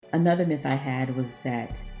Another myth I had was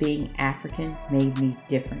that being African made me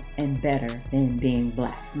different and better than being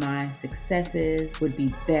black. My successes would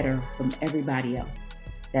be better from everybody else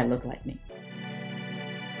that looked like me.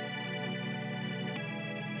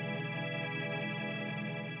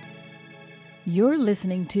 You're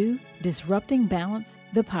listening to Disrupting Balance,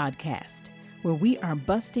 the podcast, where we are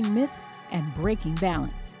busting myths and breaking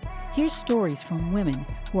balance. Here's stories from women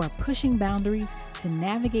who are pushing boundaries to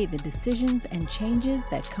navigate the decisions and changes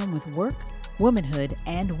that come with work, womanhood,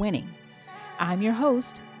 and winning. I'm your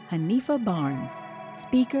host, Hanifa Barnes,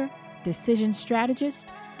 speaker, decision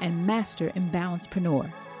strategist, and master imbalancepreneur.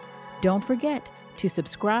 Don't forget to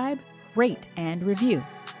subscribe, rate, and review.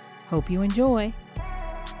 Hope you enjoy.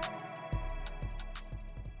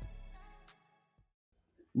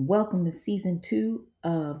 Welcome to season 2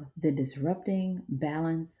 of the Disrupting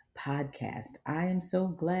Balance podcast. I am so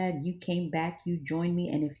glad you came back, you joined me,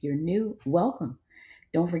 and if you're new, welcome.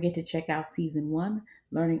 Don't forget to check out season 1,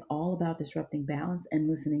 learning all about disrupting balance and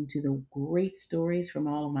listening to the great stories from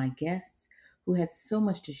all of my guests who had so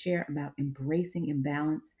much to share about embracing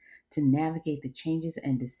imbalance to navigate the changes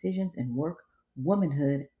and decisions in work,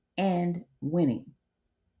 womanhood, and winning.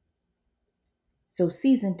 So,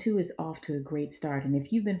 season 2 is off to a great start. And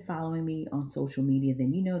if you've been following me on social media,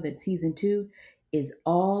 then you know that season 2 is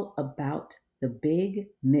all about the Big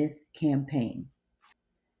Myth campaign.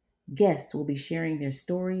 Guests will be sharing their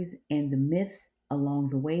stories and the myths along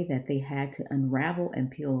the way that they had to unravel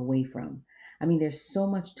and peel away from. I mean, there's so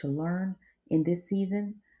much to learn in this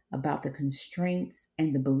season about the constraints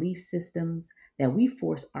and the belief systems that we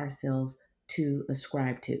force ourselves to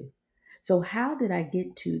ascribe to. So, how did I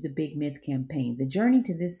get to the Big Myth campaign? The journey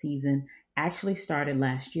to this season actually started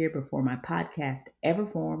last year before my podcast ever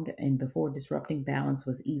formed and before Disrupting Balance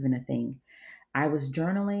was even a thing. I was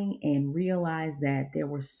journaling and realized that there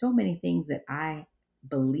were so many things that I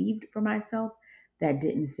believed for myself that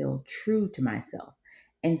didn't feel true to myself.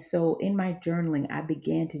 And so in my journaling, I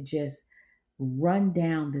began to just run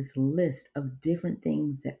down this list of different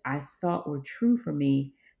things that I thought were true for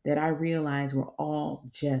me that I realized were all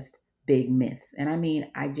just big myths. And I mean,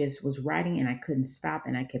 I just was writing and I couldn't stop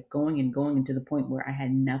and I kept going and going to the point where I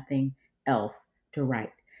had nothing else to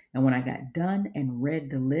write. And when I got done and read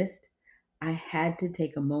the list, I had to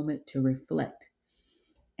take a moment to reflect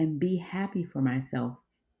and be happy for myself,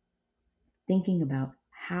 thinking about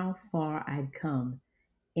how far I'd come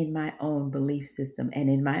in my own belief system and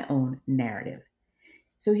in my own narrative.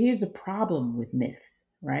 So here's a problem with myths,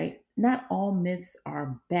 right? Not all myths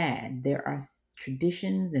are bad. There are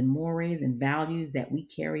traditions and mores and values that we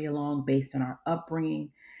carry along based on our upbringing,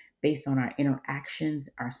 based on our interactions,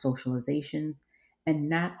 our socializations, and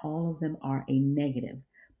not all of them are a negative,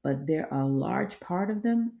 but there are a large part of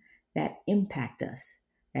them that impact us,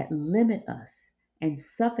 that limit us, and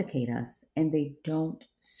suffocate us, and they don't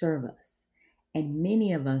serve us. And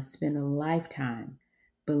many of us spend a lifetime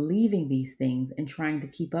believing these things and trying to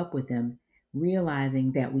keep up with them,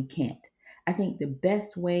 realizing that we can't. I think the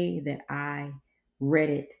best way that I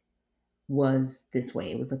read it was this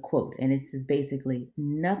way. It was a quote, and it says basically,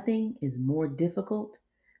 nothing is more difficult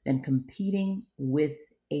than competing with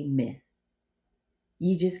a myth.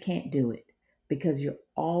 You just can't do it because you're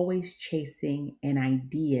always chasing an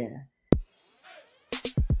idea.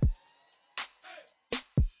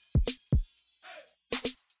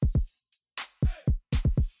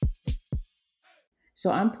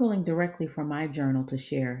 So I'm pulling directly from my journal to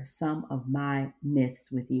share some of my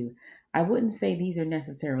myths with you. I wouldn't say these are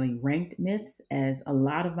necessarily ranked myths, as a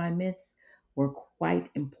lot of my myths were quite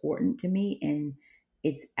important to me. And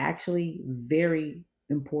it's actually very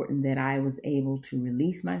important that I was able to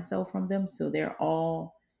release myself from them. So they're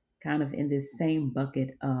all kind of in this same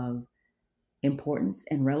bucket of importance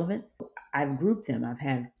and relevance. I've grouped them. I've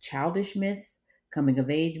had childish myths, coming of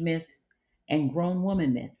age myths, and grown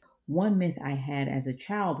woman myths. One myth I had as a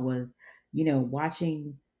child was,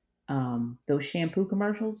 watching those shampoo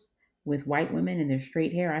commercials with white women and their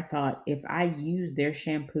straight hair. I thought if I used their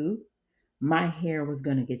shampoo, my hair was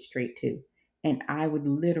going to get straight too. And I would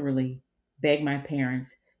literally beg my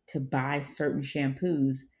parents to buy certain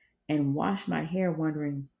shampoos and wash my hair,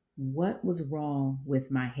 wondering what was wrong with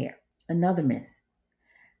my hair. Another myth.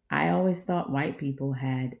 I always thought white people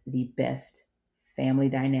had the best family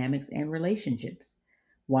dynamics and relationships.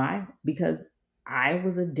 Why? Because I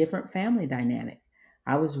was a different family dynamic.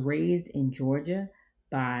 I was raised in Georgia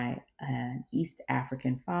by an East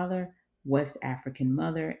African father, West African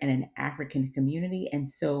mother, and an African community. And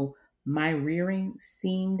so my rearing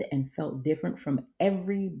seemed and felt different from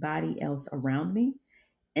everybody else around me.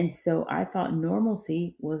 And so I thought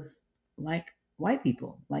normalcy was like white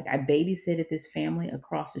people. Like I babysitted this family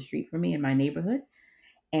across the street from me in my neighborhood,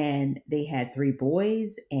 and they had three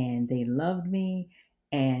boys, and they loved me,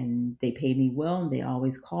 and they paid me well, and they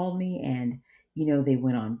always called me, and they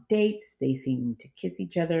went on dates, they seemed to kiss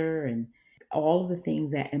each other, and all of the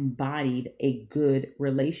things that embodied a good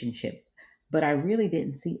relationship. But I really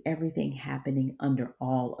didn't see everything happening under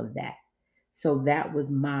all of that. So that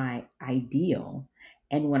was my ideal.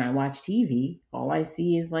 And when I watch TV, all I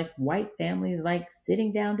see is like white families like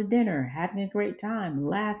sitting down to dinner, having a great time,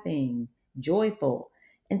 laughing, joyful.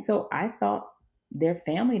 And so I thought their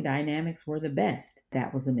family dynamics were the best.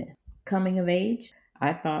 That was a myth. Coming of age,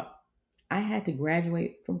 I thought I had to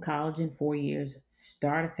graduate from college in 4 years,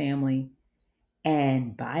 start a family,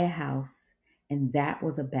 and buy a house. And that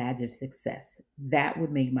was a badge of success. That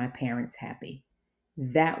would make my parents happy.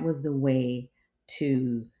 That was the way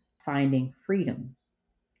to finding freedom.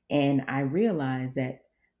 And I realized that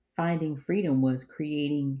finding freedom was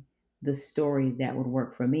creating the story that would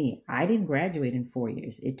work for me. I didn't graduate in 4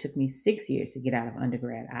 years. It took me 6 years to get out of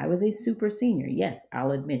undergrad. I was a super senior. Yes,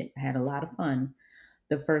 I'll admit it. I had a lot of fun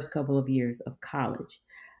the first couple of years of college.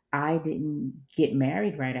 I didn't get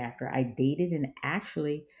married right after. I dated and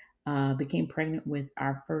actually became pregnant with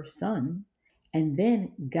our first son, and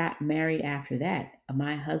then got married after that.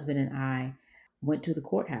 My husband and I went to the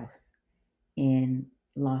courthouse in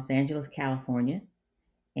Los Angeles, California,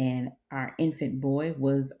 and our infant boy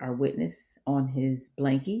was our witness on his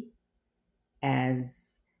blankie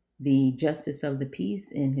as the justice of the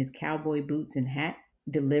peace in his cowboy boots and hat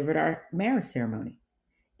delivered our marriage ceremony.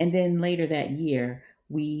 And then later that year,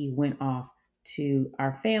 we went off to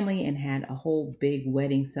our family and had a whole big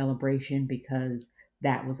wedding celebration because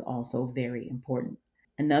that was also very important.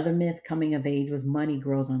 Another myth coming of age was money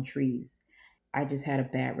grows on trees. I just had a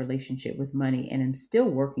bad relationship with money, and I'm still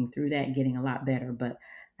working through that, getting a lot better. But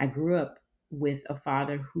I grew up with a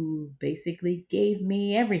father who basically gave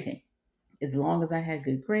me everything. As long as I had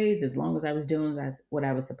good grades, as long as I was doing what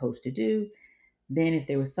I was supposed to do, then if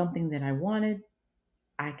there was something that I wanted,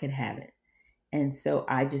 I could have it. And so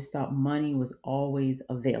I just thought money was always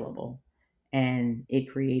available. And it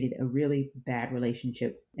created a really bad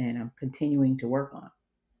relationship, and I'm continuing to work on.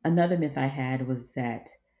 Another myth I had was that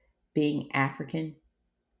being African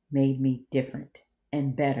made me different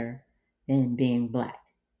and better than being black.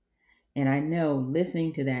 And I know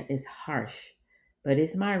listening to that is harsh, but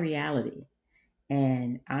it's my reality.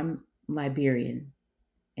 And I'm Liberian.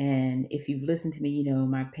 And if you've listened to me,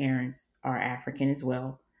 my parents are African as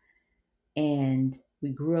well. And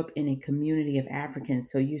we grew up in a community of Africans.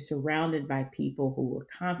 So you're surrounded by people who are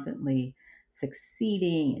constantly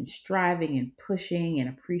succeeding and striving and pushing and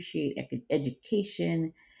appreciate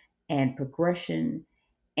education and progression.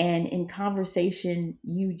 And in conversation,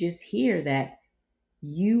 you just hear that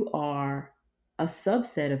you are a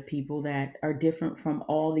subset of people that are different from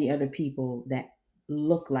all the other people that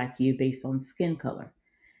look like you based on skin color.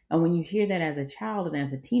 And when you hear that as a child and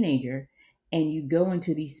as a teenager, and you go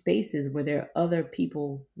into these spaces where there are other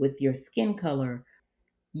people with your skin color,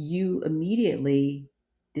 you immediately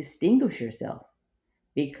distinguish yourself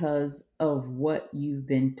because of what you've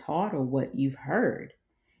been taught or what you've heard.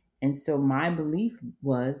 And so my belief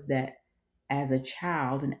was that as a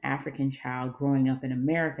child, an African child growing up in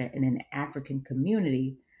America in an African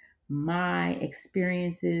community, my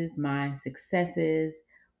experiences, my successes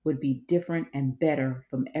would be different and better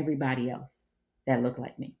from everybody else that looked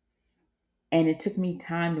like me. And it took me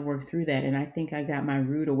time to work through that. And I think I got my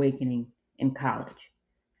rude awakening in college.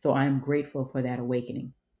 So I'm grateful for that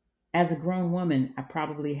awakening. As a grown woman, I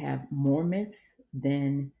probably have more myths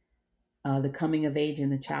than the coming of age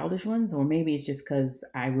and the childish ones, or maybe it's just because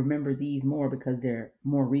I remember these more because they're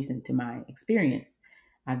more recent to my experience.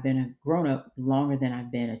 I've been a grown up longer than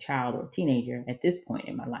I've been a child or teenager at this point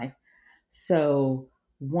in my life. So,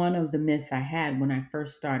 one of the myths I had when I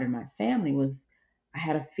first started my family was I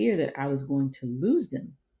had a fear that I was going to lose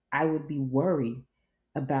them. I would be worried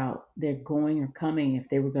about their going or coming, if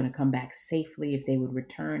they were going to come back safely, if they would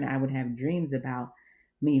return. I would have dreams about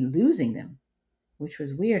me losing them, which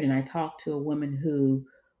was weird. And I talked to a woman who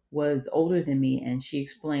was older than me, and she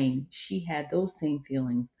explained she had those same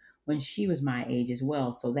feelings when she was my age as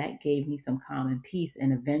well. So that gave me some calm and peace.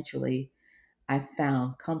 And eventually, I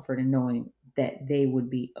found comfort in knowing that they would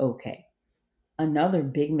be okay. Another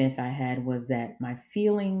big myth I had was that my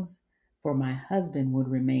feelings for my husband would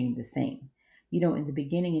remain the same. In the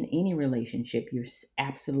beginning, in any relationship, you're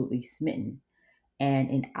absolutely smitten. And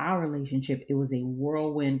in our relationship, it was a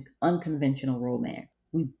whirlwind, unconventional romance.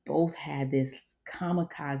 We both had this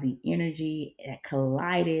kamikaze energy that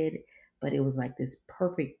collided, but it was like this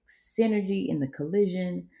perfect synergy in the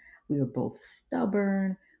collision. We were both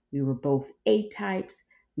stubborn. We were both A types.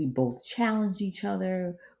 We both challenged each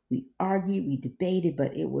other. We argued, we debated,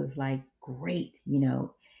 but it was like great,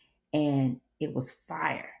 and it was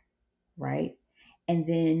fire, right? And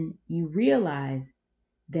then you realize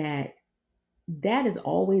that that is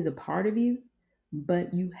always a part of you,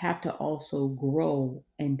 but you have to also grow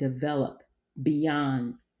and develop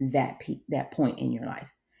beyond that point in your life.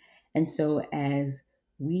 And so as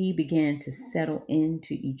we began to settle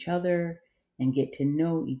into each other and get to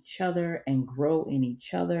know each other and grow in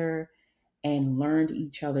each other and learned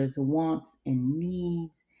each other's wants and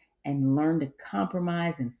needs and learned to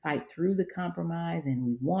compromise and fight through the compromise, and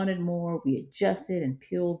we wanted more, we adjusted and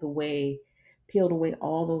peeled away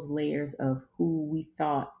all those layers of who we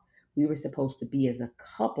thought we were supposed to be as a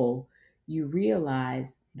couple. You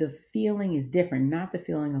realize the feeling is different, not the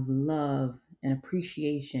feeling of love and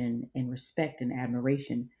appreciation and respect and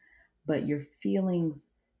admiration, but your feelings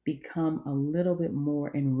become a little bit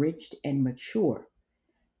more enriched and mature.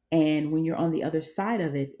 And when you're on the other side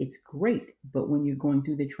of it, it's great. But when you're going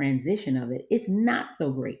through the transition of it, it's not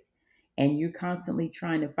so great. And you're constantly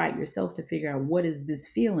trying to fight yourself to figure out what is this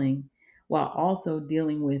feeling, while also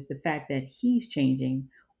dealing with the fact that he's changing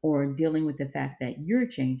or dealing with the fact that you're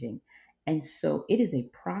changing. And so it is a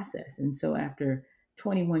process. And so after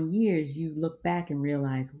 21 years, you look back and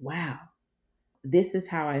realize, wow, this is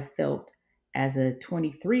how I felt as a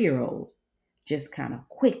 23-year-old, just kind of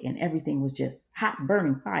quick and everything was just hot,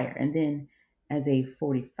 burning fire. And then as a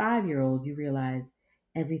 45-year-old, you realize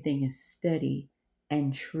everything is steady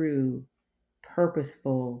and true,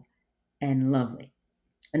 purposeful, and lovely.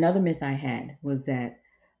 Another myth I had was that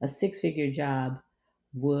a six-figure job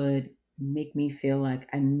would make me feel like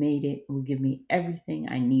I made it, would give me everything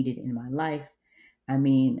I needed in my life. I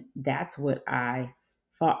mean, that's what I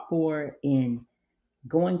fought for in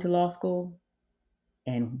going to law school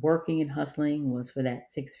and working and hustling, was for that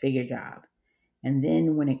six-figure job. And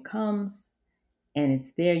then when it comes and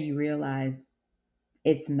it's there, you realize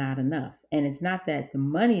it's not enough. And it's not that the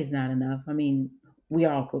money is not enough. I mean, we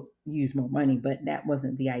all could use more money, but that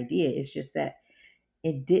wasn't the idea. It's just that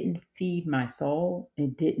it didn't feed my soul,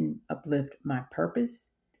 it didn't uplift my purpose.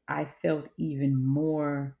 I felt even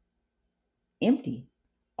more empty.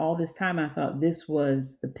 All this time, I thought this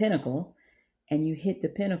was the pinnacle, and you hit the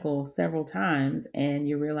pinnacle several times and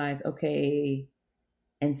you realize, okay,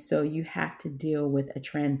 and so you have to deal with a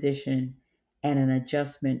transition and an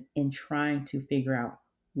adjustment in trying to figure out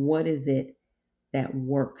what is it that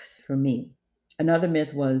works for me. Another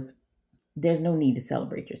myth was there's no need to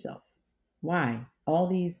celebrate yourself. Why? All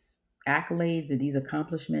these accolades and these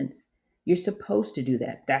accomplishments, you're supposed to do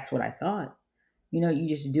that. That's what I thought. You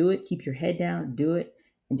just do it, keep your head down, do it,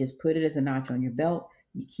 and just put it as a notch on your belt.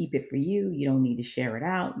 You keep it for you. You don't need to share it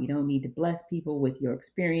out. You don't need to bless people with your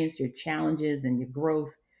experience, your challenges, and your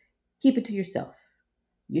growth. Keep it to yourself.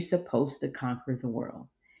 You're supposed to conquer the world.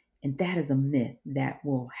 And that is a myth that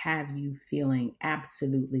will have you feeling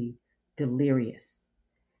absolutely delirious,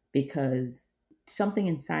 because something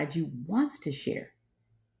inside you wants to share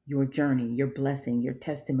your journey, your blessing, your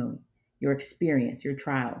testimony, your experience, your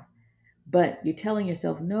trials. But you're telling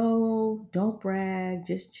yourself, no, don't brag,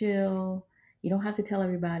 just chill. You don't have to tell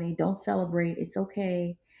everybody, don't celebrate, it's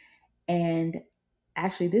okay. And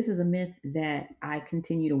actually, this is a myth that I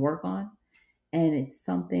continue to work on. And it's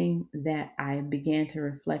something that I began to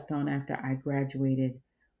reflect on after I graduated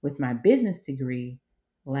with my business degree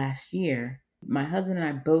last year. My husband and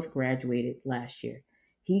I both graduated last year.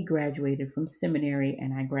 He graduated from seminary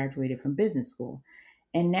and I graduated from business school.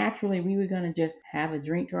 And naturally, we were going to just have a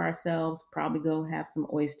drink to ourselves, probably go have some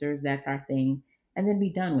oysters, that's our thing, and then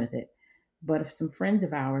be done with it. But if some friends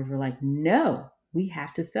of ours were like, no, we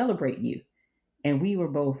have to celebrate you. And we were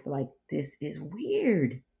both like, this is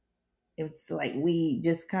weird. It's like we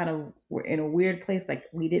just kind of were in a weird place, like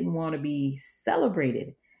we didn't want to be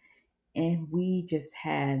celebrated. And we just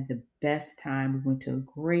had the best time. We went to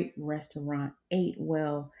a great restaurant, ate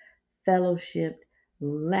well, fellowshipped,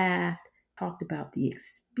 laughed, talked about the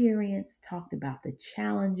experience, talked about the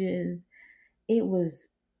challenges. It was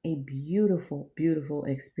a beautiful, beautiful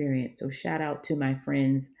experience. So, shout out to my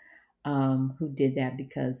friends who did that,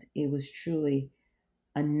 because it was truly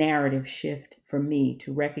a narrative shift for me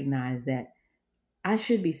to recognize that I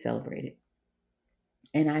should be celebrated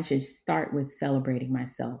and I should start with celebrating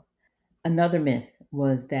myself. Another myth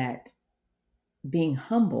was that being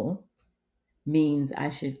humble means I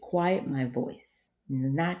should quiet my voice,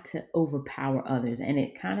 not to overpower others. And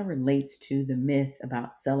it kind of relates to the myth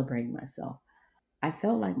about celebrating myself. I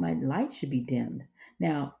felt like my light should be dimmed.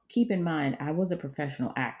 Now, keep in mind, I was a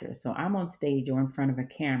professional actor, so I'm on stage or in front of a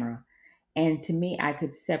camera, And to me, I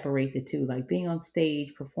could separate the two, like being on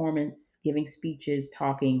stage, performance, giving speeches,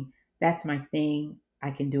 talking. That's my thing.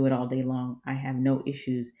 I can do it all day long. I have no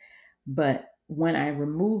issues. But when I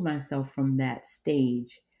remove myself from that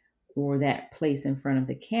stage or that place in front of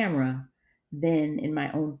the camera, then in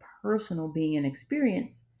my own personal being and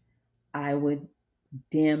experience, I would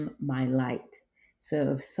dim my light.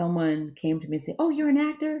 So if someone came to me and said, "Oh, you're an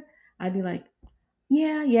actor," I'd be like,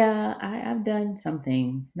 "Yeah, yeah, I've done some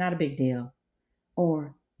things, not a big deal."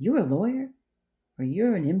 Or, "You're a lawyer?" Or,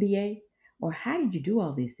 "You're an MBA?" Or, "How did you do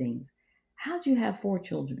all these things? How did you have 4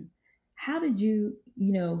 children? How did you,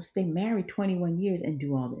 stay married 21 years and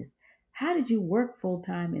do all this? How did you work full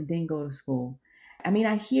time and then go to school?" I mean,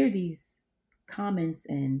 I hear these comments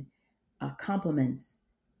and compliments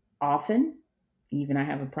often. Even I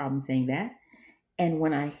have a problem saying that. And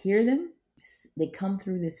when I hear them, they come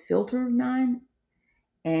through this filter of mine,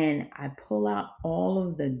 and I pull out all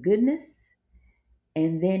of the goodness,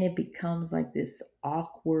 and then it becomes like this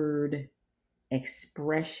awkward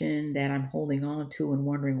expression that I'm holding on to and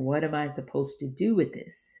wondering, what am I supposed to do with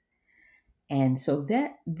this? And so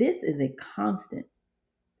that this is a constant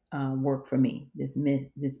work for me. This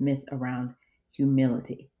myth around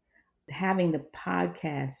humility. Having the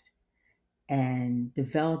podcast and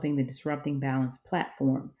developing the Disrupting Balance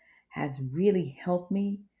platform has really helped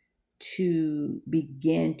me to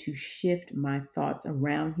begin to shift my thoughts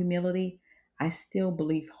around humility. I still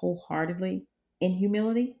believe wholeheartedly in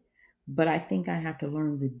humility, but I think I have to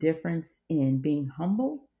learn the difference in being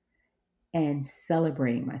humble and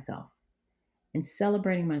celebrating myself. And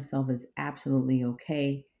celebrating myself is absolutely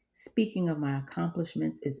okay. Speaking of my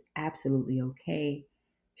accomplishments is absolutely okay.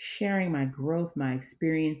 Sharing my growth, my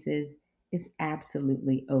experiences is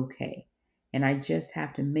absolutely okay. And I just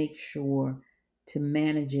have to make sure to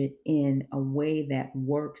manage it in a way that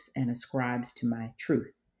works and ascribes to my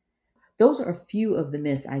truth. Those are a few of the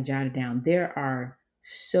myths I jotted down. There are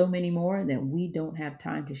so many more that we don't have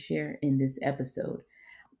time to share in this episode.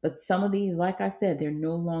 But some of these, like I said, they're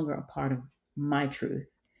no longer a part of my truth.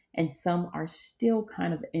 And some are still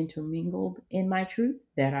kind of intermingled in my truth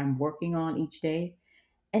that I'm working on each day.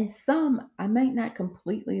 And some I might not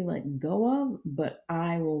completely let go of, but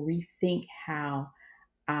I will rethink how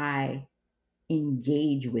I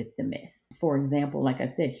engage with the myth. For example, like I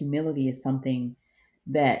said, humility is something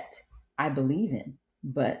that I believe in,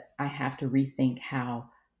 but I have to rethink how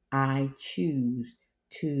I choose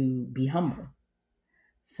to be humble.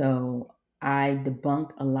 So I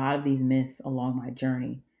debunked a lot of these myths along my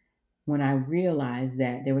journey when I realized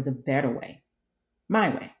that there was a better way,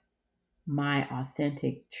 my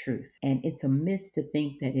authentic truth. And it's a myth to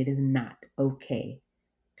think that it is not okay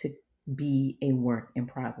to be a work in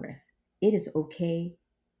progress. It is okay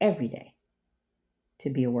every day to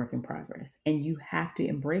be a work in progress. And you have to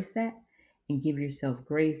embrace that and give yourself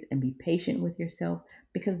grace and be patient with yourself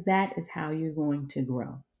because that is how you're going to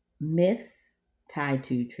grow. Myths tied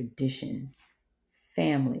to tradition,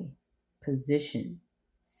 family, position,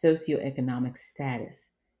 socioeconomic status,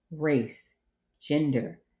 race,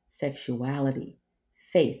 gender, sexuality,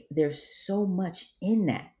 faith. There's so much in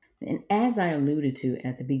that. And as I alluded to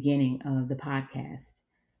at the beginning of the podcast,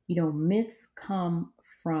 myths come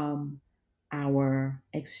from our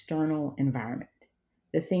external environment,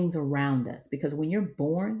 the things around us. Because when you're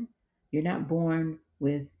born, you're not born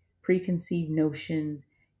with preconceived notions,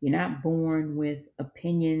 you're not born with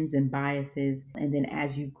opinions and biases. And then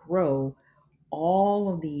as you grow,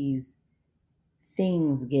 all of these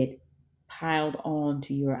things get piled on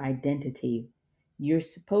to your identity. You're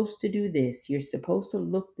supposed to do this. You're supposed to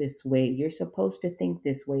look this way. You're supposed to think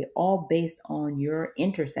this way, all based on your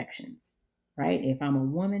intersections, right? If I'm a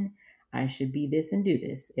woman, I should be this and do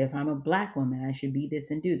this. If I'm a black woman, I should be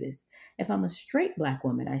this and do this. If I'm a straight black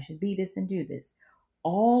woman, I should be this and do this.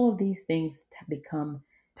 All of these things become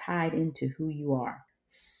tied into who you are.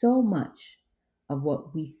 So much of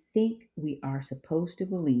what we think we are supposed to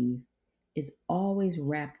believe is always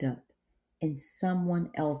wrapped up in someone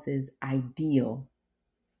else's ideal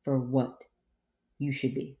for what you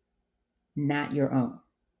should be, not your own.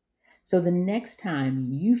 So the next time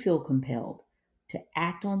you feel compelled to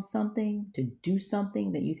act on something, to do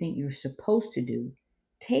something that you think you're supposed to do,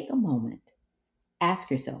 take a moment, ask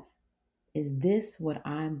yourself, is this what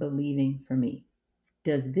I'm believing for me?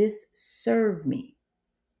 Does this serve me?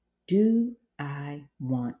 Do I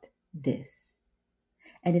want this?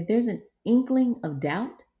 And if there's an inkling of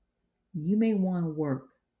doubt, you may want to work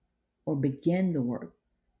or begin the work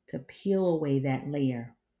to peel away that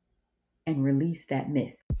layer and release that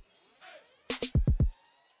myth.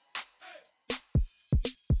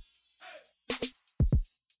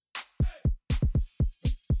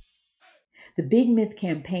 Big Myth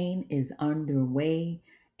campaign is underway,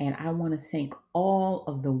 and I want to thank all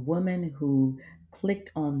of the women who clicked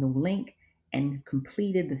on the link and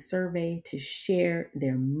completed the survey to share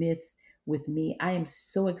their myths with me. I am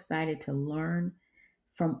so excited to learn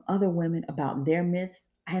from other women about their myths.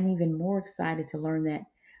 I'm even more excited to learn that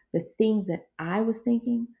the things that I was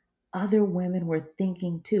thinking, other women were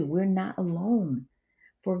thinking too. We're not alone.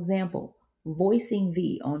 For example, Voicing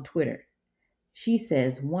V on Twitter. She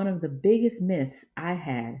says, one of the biggest myths I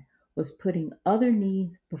had was putting other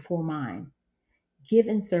needs before mine. Give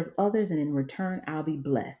and serve others, and in return, I'll be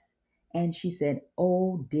blessed. And she said,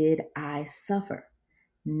 oh, did I suffer?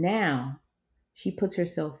 Now she puts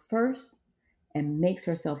herself first and makes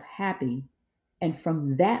herself happy. And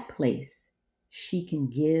from that place, she can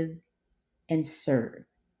give and serve.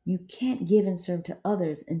 You can't give and serve to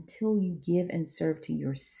others until you give and serve to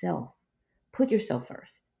yourself. Put yourself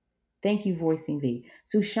first. Thank you, Voicing V.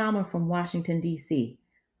 Sushama from Washington, D.C.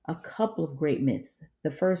 A couple of great myths. The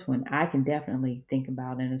first one I can definitely think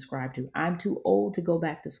about and ascribe to. I'm too old to go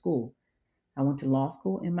back to school. I went to law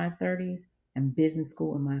school in my 30s and business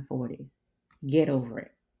school in my 40s. Get over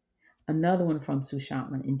it. Another one from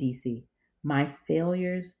Sushama in DC. My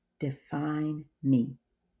failures define me.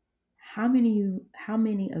 How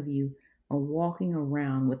many of you are walking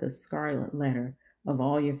around with a scarlet letter of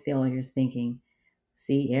all your failures thinking,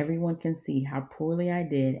 see, everyone can see how poorly I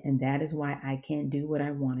did, and that is why I can't do what I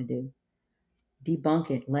want to do. Debunk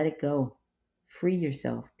it, let it go. Free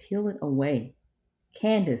yourself, peel it away.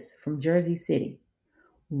 Candace from Jersey City.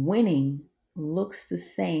 Winning looks the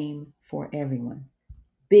same for everyone.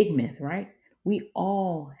 Big myth, right? We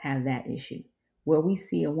all have that issue where we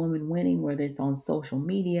see a woman winning, whether it's on social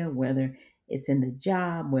media, whether it's in the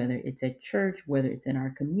job, whether it's at church, whether it's in our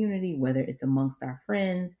community, whether it's amongst our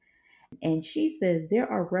friends. And she says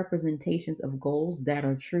there are representations of goals that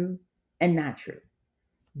are true and not true.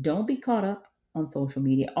 Don't be caught up on social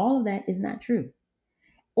media. All of that is not true.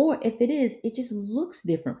 Or if it is, it just looks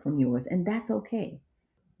different from yours, and that's okay.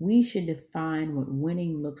 We should define what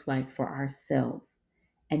winning looks like for ourselves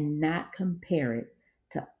and not compare it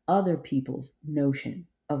to other people's notion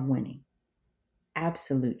of winning.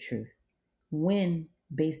 Absolute truth. Win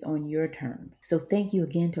based on your terms. So thank you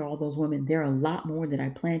again to all those women. There are a lot more that I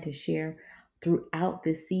plan to share throughout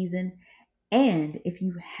this season. And if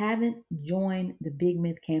you haven't joined the Big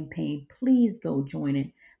Myth campaign, please go join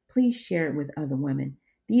it. Please share it with other women.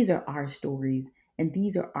 These are our stories and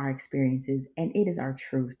these are our experiences, and it is our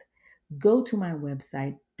truth. Go to my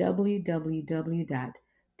website,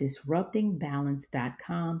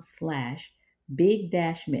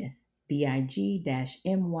 www.disruptingbalance.com/big-myth,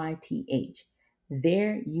 big-myth.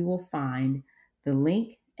 There you will find the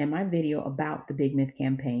link and my video about the Big Myth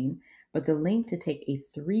campaign, but the link to take a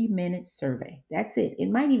 3-minute survey. That's it.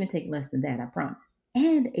 It might even take less than that, I promise.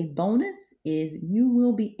 And a bonus is you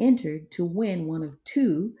will be entered to win one of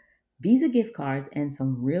 2 Visa gift cards and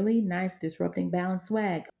some really nice Disrupting Balance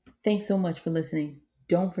swag. Thanks so much for listening.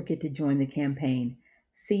 Don't forget to join the campaign.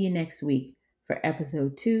 See you next week for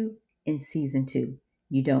episode 2 in season 2.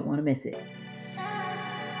 You don't want to miss it.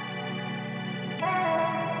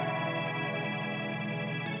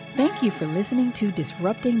 Thank you for listening to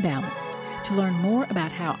Disrupting Balance. To learn more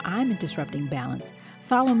about how I'm disrupting balance,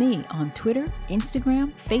 follow me on Twitter,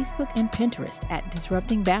 Instagram, Facebook, and Pinterest at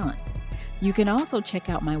Disrupting Balance. You can also check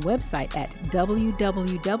out my website at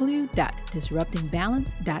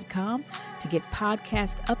www.disruptingbalance.com to get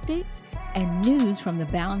podcast updates and news from the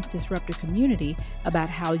Balance Disruptor community about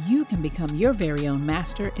how you can become your very own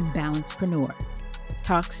master and balancepreneur.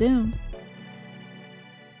 Talk soon.